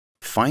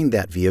find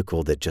that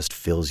vehicle that just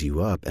fills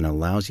you up and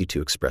allows you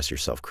to express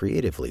yourself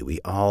creatively. We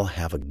all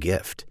have a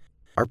gift.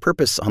 Our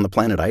purpose on the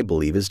planet, I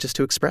believe, is just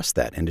to express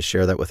that and to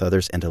share that with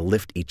others and to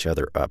lift each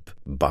other up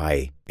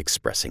by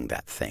expressing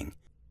that thing.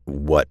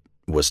 What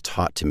was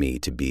taught to me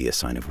to be a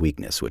sign of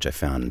weakness, which I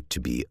found to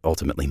be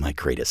ultimately my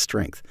greatest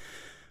strength,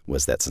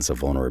 was that sense of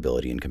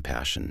vulnerability and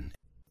compassion.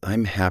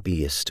 I'm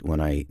happiest when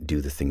I do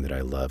the thing that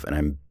I love, and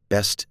I'm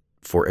best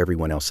for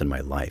everyone else in my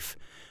life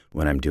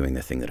when I'm doing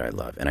the thing that I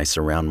love. And I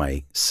surround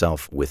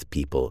myself with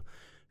people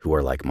who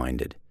are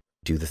like-minded.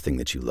 Do the thing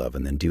that you love,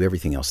 and then do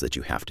everything else that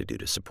you have to do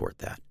to support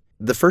that.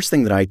 The first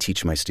thing that I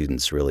teach my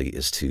students really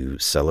is to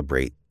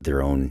celebrate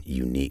their own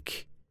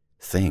unique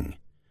thing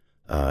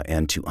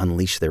and to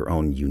unleash their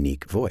own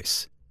unique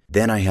voice.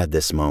 Then I had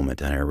this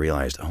moment and I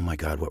realized, oh my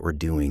God, what we're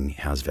doing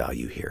has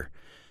value here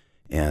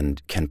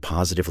and can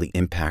positively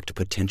impact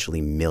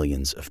potentially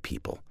millions of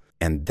people.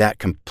 And that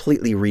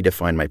completely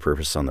redefined my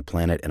purpose on the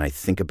planet, and I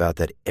think about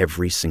that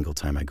every single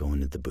time I go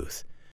into the booth.